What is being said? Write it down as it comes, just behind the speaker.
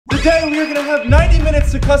Today we are going to have 90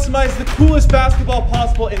 minutes to customize the coolest basketball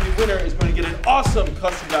possible, and the winner is going to get an awesome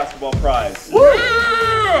custom basketball prize. Woo!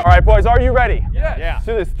 All right, boys, are you ready? Yeah.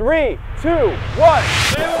 So this 3, 2, 1.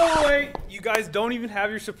 Wait. You guys don't even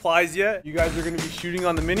have your supplies yet. You guys are going to be shooting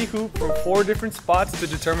on the mini hoop from 4 different spots to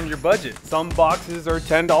determine your budget. Some boxes are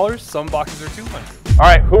 $10, some boxes are $200. All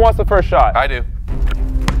right, who wants the first shot? I do.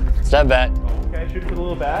 Step back. Okay, shoot for the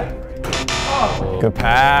little bag. Oh. Good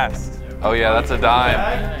pass. Oh yeah, that's a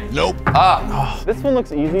dime. Nope. Ah. This one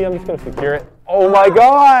looks easy. I'm just going to secure it. Oh my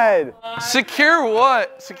God. Secure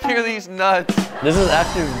what? Secure these nuts. This is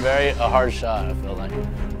actually a hard shot, I feel like.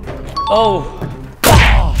 Oh.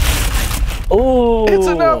 Oh. It's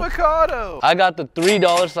an avocado. I got the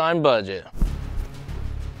 $3 sign budget.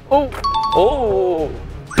 Oh. Oh.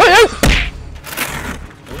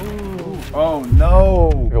 Oh no.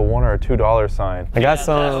 Like a $1 or a $2 sign. I got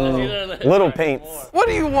some little paints. What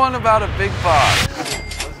do you want about a big box?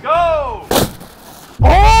 Let's go.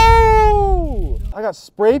 Oh! I got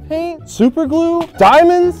spray paint, super glue,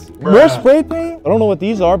 diamonds, more spray paint. I don't know what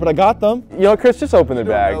these are, but I got them. You know, Chris, just open the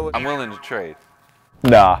bag. I'm willing to trade.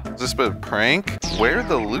 Nah. Is this a prank? Wear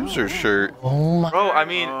the loser shirt. Oh my. Bro, I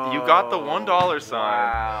mean, you got the $1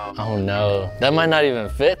 sign. Oh no. That might not even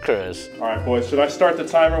fit, Chris. All right, boys, should I start the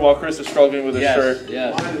timer while Chris is struggling with his shirt?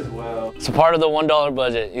 Yes. Might as well. It's a part of the $1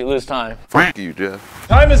 budget. You lose time. Fuck you, Jeff.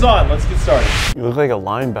 Time is on. Let's get started. You look like a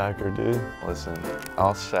linebacker, dude. Listen,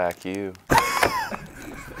 I'll sack you.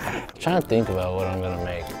 I'm trying to think about what I'm gonna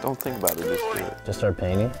make. Don't think about it, just do it. Just start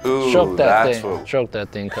painting. Ooh, Stroke that that's thing. what- Stroke that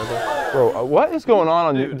thing, cousin. Bro, what is going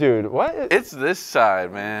on you? Dude, what? It's this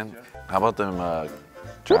side, man. How about them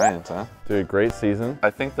Giants, huh? Dude, great season. I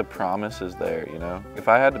think the promise is there, you know? If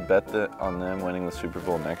I had to bet on them winning the Super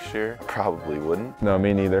Bowl next year, I probably wouldn't. No,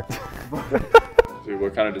 me neither. Dude,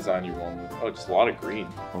 what kind of design you want? Oh, just a lot of green.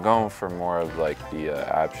 I'm going for more of like the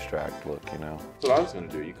abstract look, you know? That's what I was gonna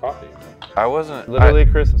do. You copied me. I wasn't... Literally,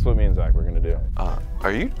 Chris, that's what me and Zach were gonna do.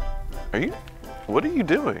 Are you, what are you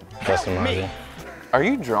doing? Customizing. Are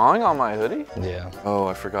you drawing on my hoodie? Yeah. Oh,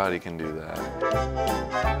 I forgot he can do that.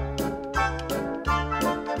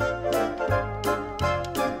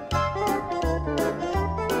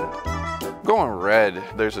 Going red,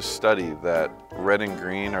 there's a study that red and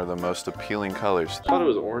green are the most appealing colors. I thought it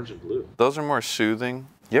was orange and blue. Those are more soothing.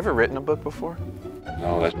 You ever written a book before?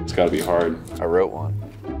 No, that's gotta be hard. I wrote one.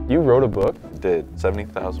 You wrote a book? Did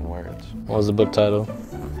 70,000 words. What was the book title?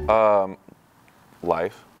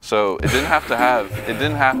 Life. So it didn't have to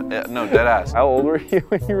have, no, dead ass. How old were you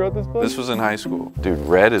when you wrote this book? This was in high school. Dude,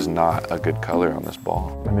 red is not a good color on this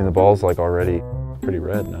ball. I mean, the ball's like already pretty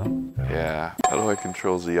red now. Yeah. How do I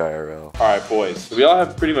control ZIRL? All right, boys. So we all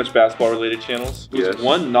have pretty much basketball-related channels. Who's Yes.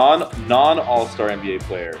 one non-All-Star NBA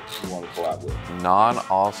player you want to collab with?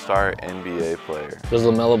 Non-all-star NBA player. Does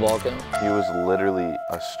LaMelo Ball count? He was literally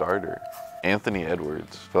a starter. Anthony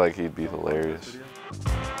Edwards. I feel like he'd be hilarious.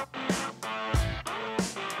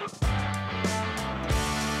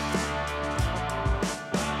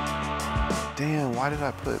 Damn, why did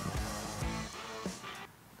I put...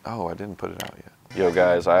 Oh, I didn't put it out yet. Yo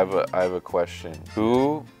guys, I have a question.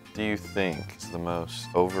 Who do you think is the most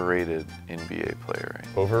overrated NBA player right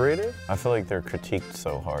now? Overrated? I feel like they're critiqued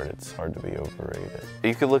so hard, it's hard to be overrated.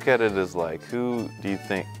 You could look at it as like, who do you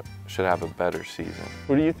think should have a better season?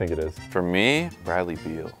 Who do you think it is? For me, Bradley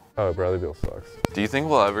Beal. Oh, Bradley Beal sucks. Do you think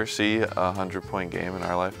we'll ever see a 100-point game in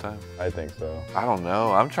our lifetime? I think so. I don't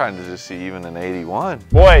know. I'm trying to just see even an 81.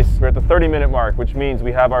 Boys, we're at the 30-minute mark, which means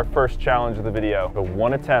we have our first challenge of the video, the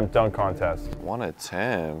one-attempt dunk contest. One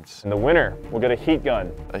attempt. And the winner will get a heat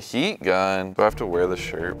gun. A heat gun. Do I have to wear the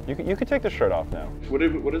shirt? You could take the shirt off now. What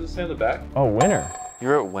does it say on the back? Oh, winner. You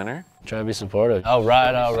wrote winner? Try to be supportive. All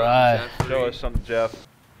right, all right. Show us something, Jeff.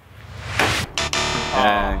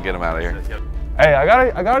 And get him out of here. Hey,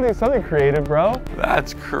 I gotta do something creative, bro.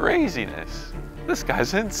 That's craziness. This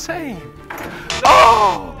guy's insane.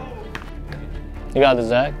 Oh! You got the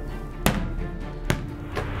Zach?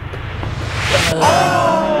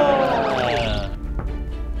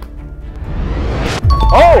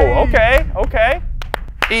 Oh, okay.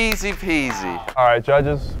 Easy peasy. All right,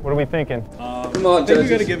 judges, what are we thinking? Come on, I think we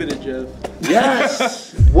gotta give it a Jeff.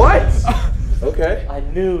 Yes! What? Okay. I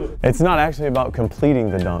knew. It's not actually about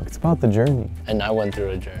completing the dunk, it's about the journey. And I went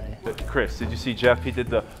through a journey. Chris, did you see Jeff? He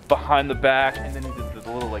did the behind the back, and then he did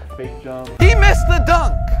the little like fake jump. He missed the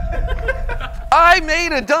dunk. I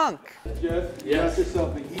made a dunk. Jeff, you got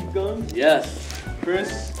yourself a heat gun? Yes.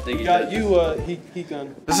 Chris, we got you a heat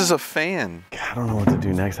gun. This is a fan. I don't know what to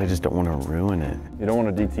do next. I just don't want to ruin it. You don't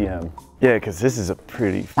want to DT him. Yeah, because this is a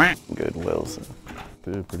pretty good Wilson.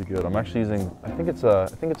 Dude, pretty good. I'm actually using, I think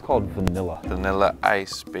it's called vanilla. Vanilla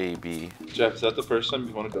ice, baby. Jeff, is that the first time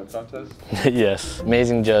you've won a dunk contest? Yes.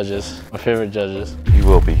 Amazing judges. My favorite judges. You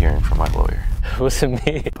will be hearing from my lawyer. It wasn't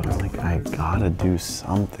me. But I'm like, I gotta do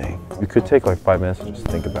something. You could take like 5 minutes and just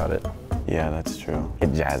think about it. Yeah, that's true.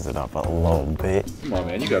 Could jazz it up a little bit. Come on,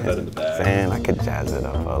 man, you got that in the bag. Saying I could jazz it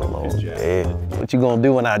up a little bit. What you gonna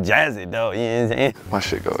do when I jazz it though? You know what I'm saying? My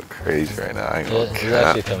shit going crazy right now. I ain't gonna It's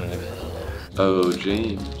cap. actually coming to bed. Oh,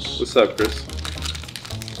 James. What's up, Chris?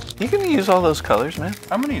 You can use all those colors, man.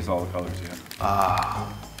 I'm gonna use all the colors, yeah.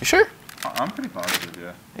 You sure? I'm pretty positive,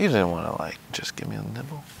 yeah. You didn't want to, like, just give me a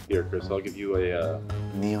nibble? Here, Chris, I'll give you a,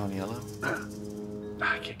 Neon yellow?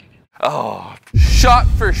 I can't give you. Oh, shot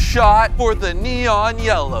for the neon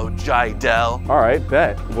yellow, Jiedel. All right,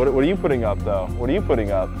 bet. What are you putting up though? What are you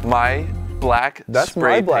putting up? My black That's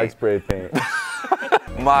spray my black paint. spray paint.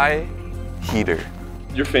 My heater.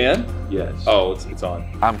 Your fan? Yes. Oh, it's on.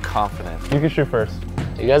 I'm confident. You can shoot first.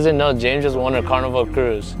 You guys didn't know James just won a Carnival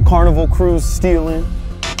cruise. Carnival cruise stealing.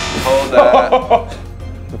 Hold that.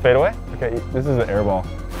 The fadeaway? Okay, this is an air ball.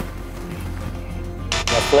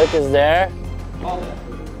 The flick is there.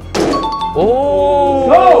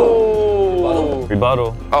 Oh!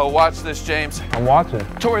 Rebuttal. Oh, watch this, James. I'm watching.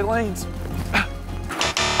 Tory Lanez.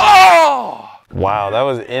 Oh! Wow, that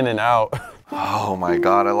was in and out. Oh my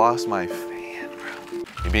God, I lost my fan, bro.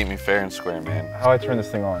 You beat me fair and square, man. How do I turn this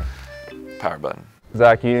thing on? Power button.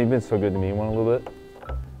 Zach, you've been so good to me. You want a little bit?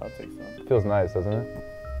 I'll take some. Feels nice, doesn't it?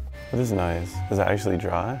 It is nice. Is it actually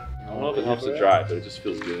dry? I don't know if it helps it dry, but it just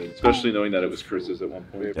feels good. Especially knowing that it was Chris's at one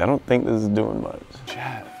point. I don't think this is doing much.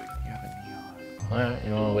 Jeff, you have a All right,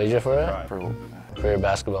 you want to wager for it? neon. For your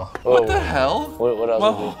basketball. What the hell? What else? My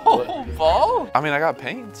would you- whole ball? I mean, I got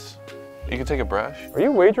paints. You can take a brush. Are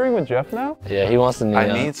you wagering with Jeff now? Yeah, he wants the neon.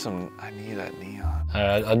 I need that neon. All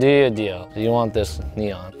right, I'll do you a deal. Do you want this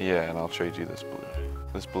neon? Yeah, and I'll trade you this blue.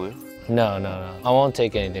 This blue? No. I won't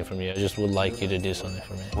take anything from you. I just would like you to do something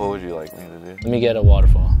for me. What would you like me to do? Let me get a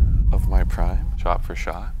waterfall. Of my prime? Shot for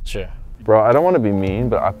shot? Sure. Bro, I don't want to be mean,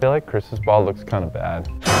 but I feel like Chris's ball looks kind of bad.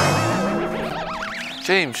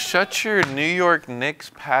 James, shut your New York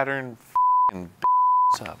Knicks pattern f***ing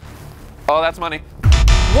up. Oh, that's money.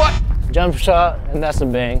 What? Jump shot, and that's a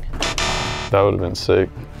bang. That would have been sick.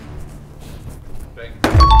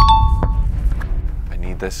 I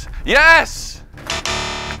need this. Yes!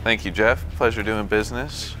 Thank you, Jeff. Pleasure doing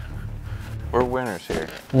business. We're winners here.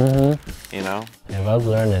 You know? If I've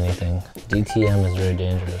learned anything, DTM is very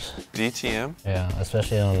dangerous. DTM? Yeah,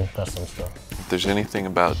 especially on custom stuff. If there's anything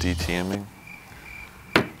about DTMing.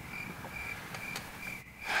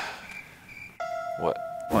 What?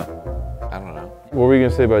 I don't know. What were you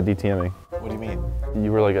gonna say about DTMing? What do you mean?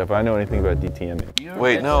 You were like, if I know anything about DTMing.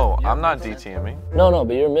 Wait, no, I'm not DTMing. No,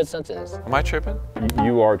 but you're mid-sentence. Am I tripping?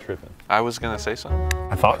 You are tripping. I was gonna say something.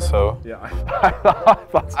 I thought so. Yeah, I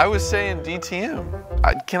thought so. I was saying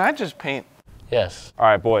DTM. Can I just paint? Yes. All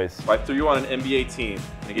right, boys. If I threw you on an NBA team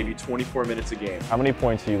and gave you 24 minutes a game, How many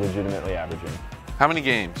points are you legitimately averaging? How many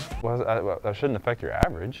games? Well, that shouldn't affect your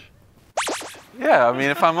average. Yeah, I mean,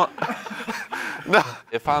 if I'm no,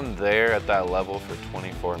 if I'm there at that level for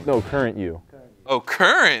 24 minutes. No, current you. Oh,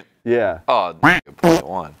 current? Yeah. Oh,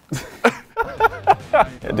 0.1.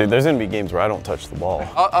 Yeah, dude, there's gonna be games where I don't touch the ball.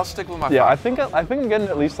 I'll stick with my Yeah, I 5. think I'm getting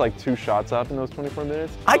at least like 2 shots up in those 24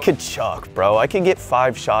 minutes. I could chuck, bro. I could get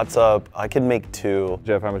 5 shots up. I could make 2.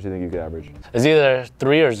 Jeff, how much do you think you could average? It's either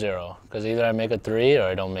 3 or 0, because either I make a 3 or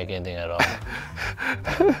I don't make anything at all.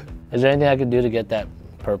 Is there anything I could do to get that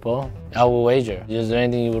purple? I will wager. Is there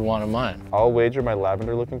anything you would want in mine? I'll wager my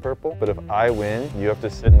lavender looking purple, but if I win, you have to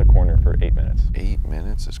sit in the corner for 8 minutes. 8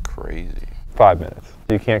 minutes is crazy. 5 minutes.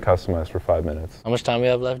 You can't customize for 5 minutes. How much time we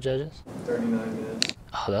have left, judges? 39 minutes.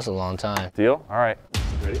 Oh, that's a long time. Deal? All right.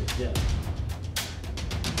 Ready? Yeah.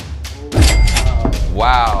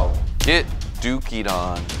 Wow. Get dookied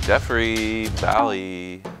on. Jeffrey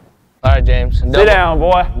Bally. All right, James. Sit down,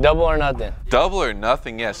 boy. Double or nothing. Double or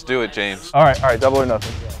nothing? Yes, do it, James. All right, double or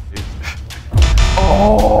nothing.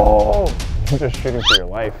 Oh! You're just shooting for your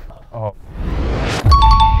life. Oh.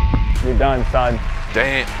 You're done, son.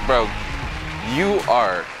 Damn, bro. You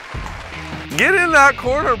are. Get in that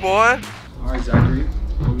corner, boy. All right, Zachary,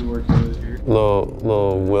 what are we working with here?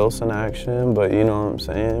 Little Wilson action, but you know what I'm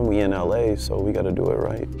saying? We in LA, so we gotta do it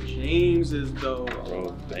right. James is though.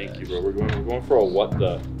 Bro, thank you, bro. We're going for a what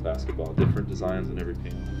the basketball. Different designs in every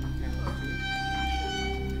paint.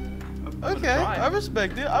 Okay, I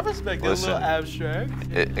respect it. I respect it. A Listen. little abstract.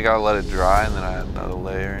 I gotta let it dry, and then I add another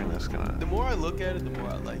layer, and it's gonna. The more I look at it, the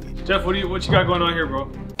more I like it. Jeff, what you got going on here, bro?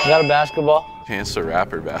 You got a basketball? Chance the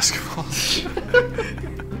Rapper basketball.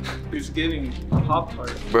 Who's getting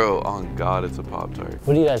Pop-Tart? Bro, on God, it's a Pop-Tart.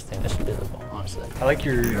 What do you guys think? That should be the ball, honestly. I like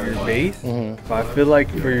your base, but I feel like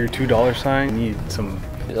for your $2 sign, you need some.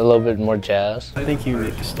 A little bit more jazz. I think you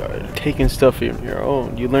need to start taking stuff on your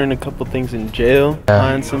own. You learn a couple things in jail,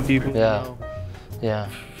 find some people. Yeah. Yeah.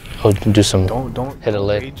 Oh, do some. Don't hit a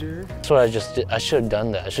lick. wager. That's what I just did. I should have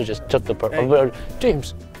done that. I should just took the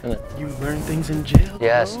James. And then, You learn things in jail.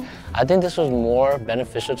 yes. Bro? I think this was more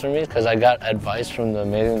beneficial to me because I got advice from the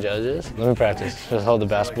amazing judges. Let me practice. Just hold the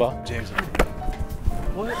basketball. James.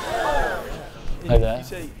 What? Like that. You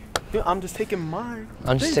say, yeah, I'm just taking mine.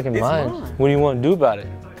 I'm just taking It's mine. mine. What do you want to do about it?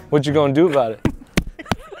 What you gonna do about it?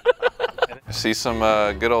 I see some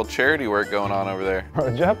good old charity work going on over there.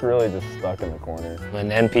 Bro, Jeff really just stuck in the corner.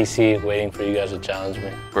 I'm an NPC waiting for you guys to challenge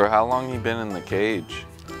me. Bro, how long you been in the cage?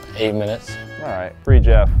 8 minutes. All right, free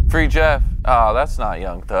Jeff. Free Jeff. Oh, that's not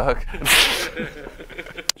Young Thug.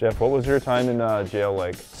 Jeff, what was your time in jail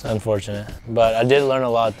like? It's unfortunate, but I did learn a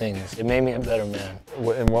lot of things. It made me a better man.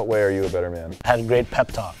 In what way are you a better man? I had a great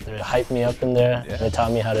pep talk. They hyped me up in there. And they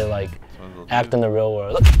taught me how to like act in the real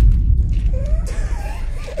world.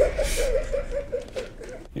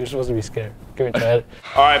 You're supposed to be scared. Give me that.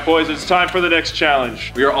 All right, boys, it's time for the next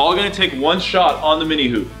challenge. We are all gonna take one shot on the mini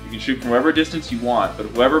hoop. You can shoot from whatever distance you want, but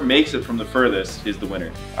whoever makes it from the furthest is the winner.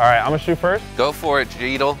 All right, I'm gonna shoot first. Go for it,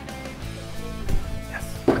 Jiedel.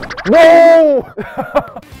 No!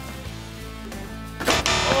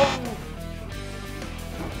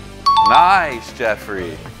 Nice,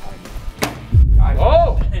 Jeffrey.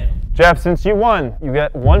 Oh! Jeff, since you won, you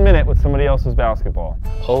get 1 minute with somebody else's basketball.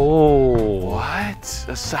 Oh. What?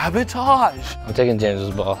 A sabotage. I'm taking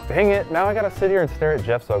James's ball. Dang it, now I gotta sit here and stare at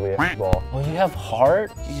Jeff's ugly ass ball. Oh, you have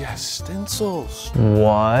heart? He has stencils.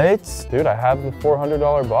 What? Dude, I have the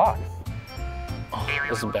 $400 box. Oh,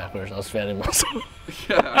 this is backwards. I was fanning myself.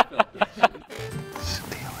 Steel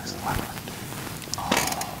is loud.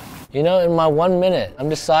 You know, in my 1 minute, I'm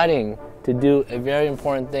deciding to do a very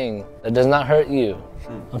important thing that does not hurt you.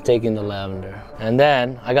 I'm taking the lavender. And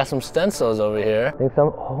then I got some stencils over here.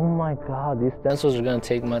 Oh my God, these stencils are gonna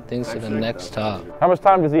take my things to the next top. How much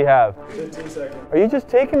time does he have? 15 seconds. Are you just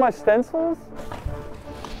taking my stencils?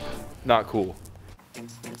 Not cool.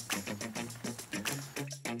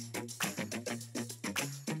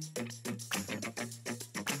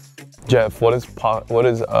 Jeff, what does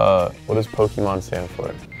Pokemon stand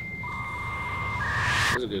for?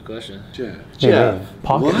 That's a good question. Jeff.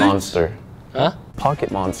 Pocket Monster. Huh?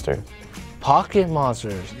 Pocket Monster. Pocket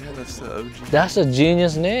Monsters. Yeah, that's the OG. That's a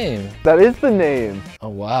genius name. That is the name. Oh,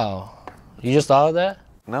 wow. You just thought of that?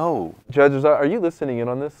 No. Judges, are you listening in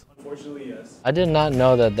on this? Unfortunately, yes. I did not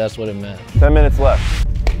know that that's what it meant. 10 minutes left.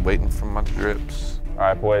 Waiting for my drips. All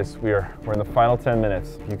right, boys, we're in the final 10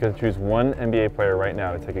 minutes. You can choose one NBA player right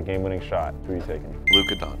now to take a game-winning shot. Who are you taking?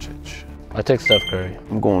 Luka Doncic. I take Steph Curry.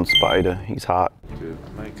 I'm going Spider. He's hot. Dude, I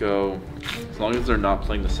might go, as long as they're not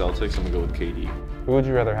playing the Celtics, I'm gonna go with KD. Who would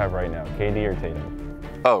you rather have right now, KD or Tatum?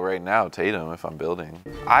 Oh, right now, Tatum, if I'm building.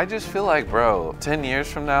 I just feel like, bro, 10 years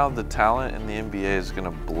from now, the talent in the NBA is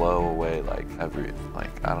gonna blow away like I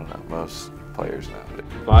don't know, most players nowadays.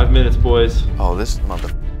 5 minutes, boys. Oh, this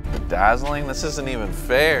dazzling? This isn't even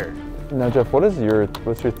fair. Now, Jeff, what's your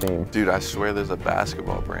theme? Dude, I swear there's a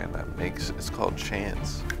basketball brand that it's called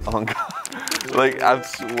Chance. Oh God. Like, I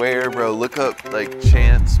swear, bro, look up, like,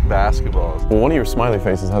 Chance basketball. Well, one of your smiley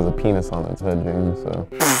faces has a penis on its head, James, so.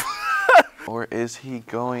 Or is he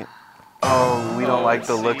going? Oh, we don't like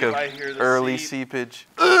the look of early seepage.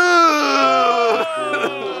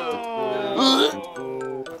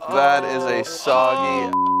 That is a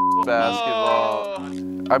soggy basketball.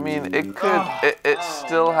 I mean, it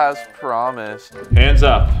still has promise. Hands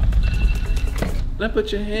up. Now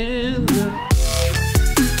put your hands up.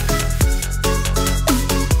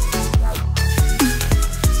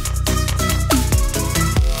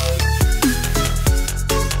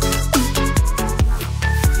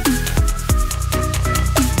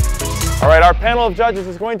 All right, our panel of judges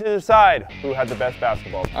is going to decide who had the best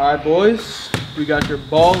basketball. All right, boys. We got your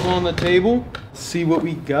balls on the table. Let's see what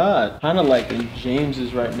we got. Kind of like in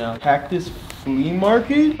James's right now. Cactus Flea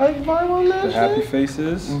Market. I vibe on that. The happy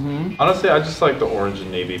faces. Honestly, I just like the orange and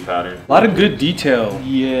navy pattern. A lot of good detail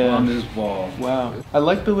Yeah. on this ball. Wow. I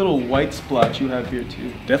like the little white splotch you have here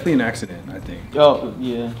too. Definitely an accident, I think. Oh,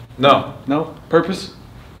 yeah. No, No? Purpose?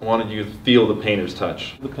 I wanted you to feel the painter's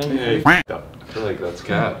touch. The pen. I feel like that's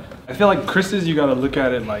cat. I feel like Chris's, you gotta look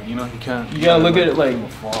at it like, you know, you can't. You gotta look at it like from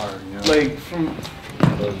afar, you know? Like from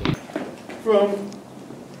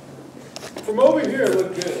over here, it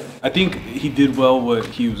looked good. I think he did well what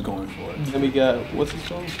he was going for. Then we got, what's his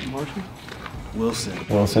name? Marshall? Wilson.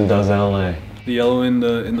 Wilson does LA. The yellow in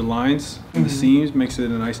the lines, in the seams, makes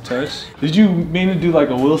it a nice touch. Did you mean to do like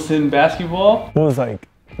a Wilson basketball? Well, it's like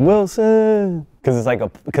Wilson,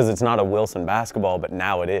 because it's not a Wilson basketball, but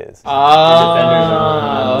now it is.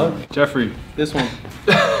 Jeffrey, This one.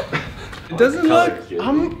 It doesn't look.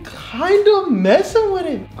 I'm kind of messing with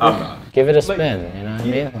it. I'm not. Give it a spin, you know what I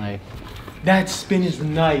mean? Like, That spin is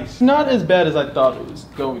nice. Not as bad as I thought it was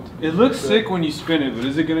going to. it looks sick when you spin it, but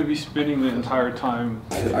is it gonna be spinning the entire time?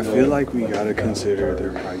 I feel like we gotta consider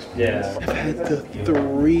their price points. yeah. I've had the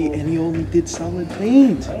 3 and he only did solid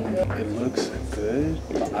paint. It looks good.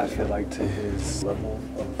 I feel like to his level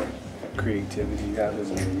of creativity you have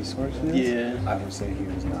as a resources, Yeah. I would say he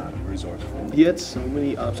was not resourceful. He had so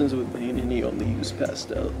many options with paint and he only used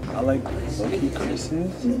pastel. I like low-key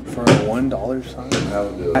Chris's for a $1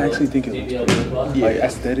 sign. I actually think it looks pretty good. Like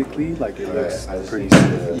aesthetically, like it looks pretty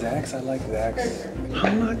sick. Zach's, I like Zach's.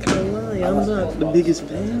 I'm not gonna lie, I'm not the biggest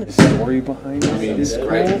fan. The story behind it is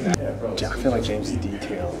great. I feel like James'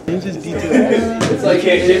 detail. James's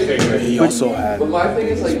detail He also had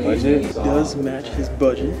his budget. does match his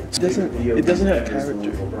budget. It doesn't have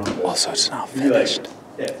character. Also, it's not finished.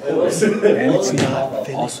 And it's not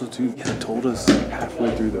finished. Also, too, he told us halfway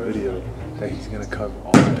through the video that he's gonna cover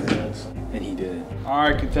all the pins, and he did. All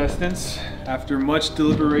right, contestants, after much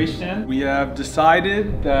deliberation, we have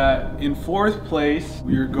decided that in 4th place,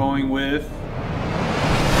 we are going with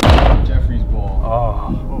Jeffrey's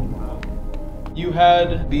ball. You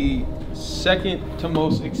had the second to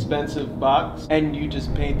most expensive box, and you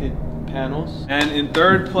just painted panels. And in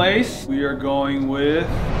 3rd place, we are going with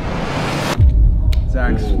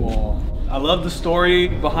Zach's wall. I love the story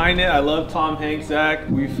behind it. I love Tom Hanks, Zach.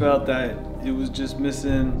 We felt that it was just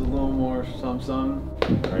missing a little more something.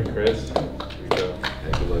 All right, Chris. Here we go.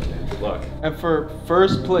 And good luck, man. Good luck. And for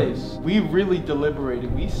 1st place, we really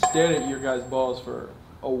deliberated. We stared at your guys' balls for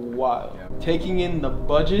a while. Taking in the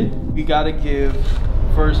budget, we gotta give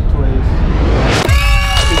 1st place.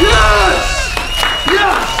 Yes!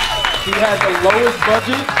 Yes! He had the lowest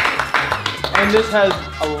budget, and this has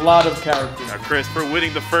a lot of character. Now, Chris, for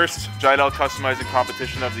winning the first Jiedel customizing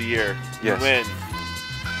competition of the year, you win.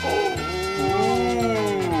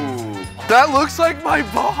 That looks like my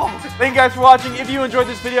ball. Thank you guys for watching. If you enjoyed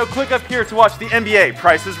this video, click up here to watch the NBA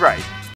Price is Right.